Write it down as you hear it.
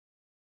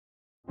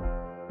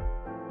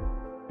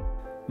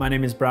My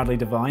name is Bradley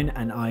Devine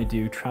and I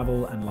do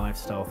travel and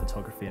lifestyle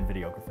photography and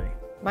videography.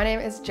 My name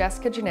is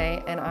Jessica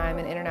Janae and I'm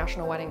an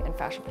international wedding and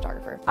fashion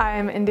photographer.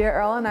 I'm India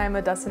Earl and I'm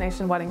a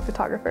destination wedding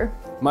photographer.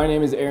 My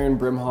name is Aaron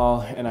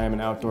Brimhall and I am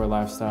an outdoor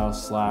lifestyle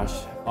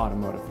 /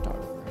 automotive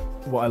photographer.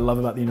 What I love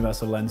about the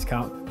universal lens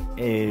cap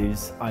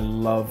is I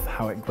love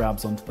how it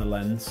grabs onto the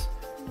lens,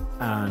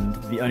 and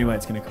the only way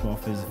it's going to come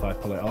off is if I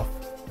pull it off.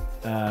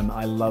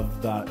 I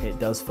love that it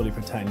does fully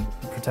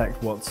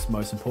protect what's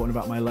most important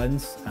about my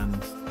lens and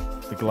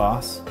the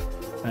glass.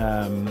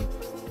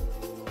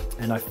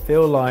 And I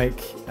feel like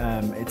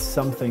it's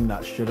something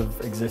that should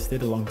have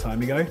existed a long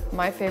time ago.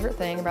 My favorite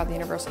thing about the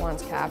universal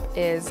lens cap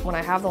is when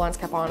I have the lens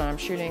cap on and I'm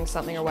shooting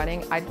something or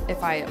wedding,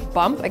 if I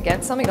bump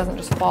against something, it doesn't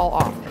just fall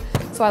off.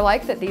 So I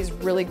like that these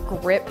really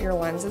grip your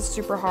lenses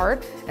super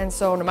hard, and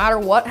so no matter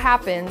what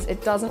happens,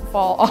 it doesn't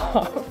fall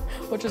off,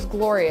 which is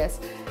glorious.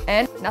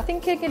 And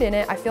nothing can get in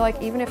it. I feel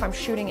like even if I'm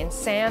shooting in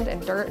sand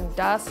and dirt and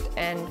dust,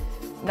 and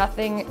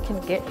nothing can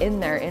get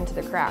in there into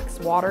the cracks,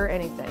 water,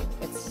 anything.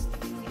 It's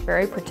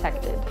very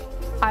protected.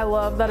 I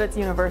love that it's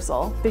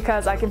universal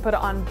because I can put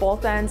it on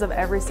both ends of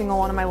every single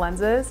one of my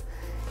lenses,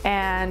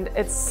 and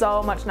it's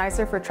so much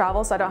nicer for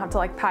travel, so I don't have to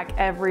like pack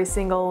every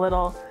single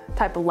little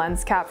type of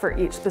lens cap for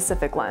each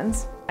specific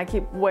lens. I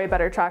keep way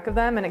better track of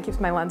them and it keeps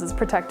my lenses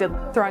protected,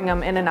 throwing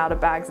them in and out of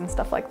bags and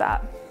stuff like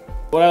that.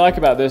 What I like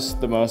about this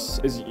the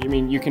most is,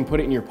 you can put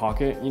it in your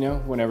pocket,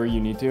 whenever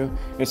you need to.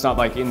 It's not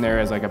like in there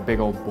as like a big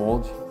old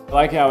bulge. I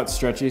like how it's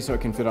stretchy so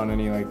it can fit on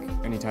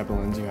any type of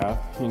lens you have,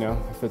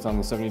 It fits on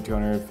the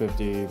 70-200,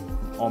 50,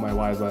 all my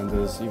wide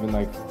lenses, even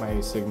like my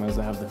Sigmas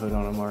that have the hood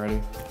on them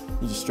already.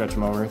 You just stretch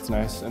them over, it's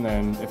nice. And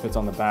then it fits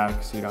on the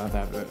back so you don't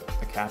have to have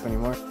the cap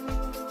anymore.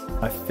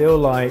 I feel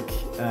like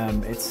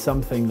it's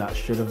something that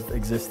should have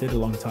existed a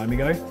long time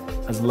ago,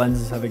 as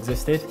lenses have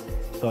existed.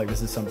 I feel like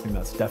this is something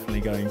that's definitely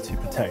going to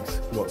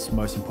protect what's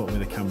most important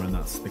with the camera, and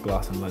that's the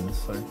glass and lens.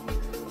 So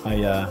I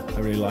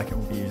really like it,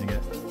 we'll be using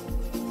it.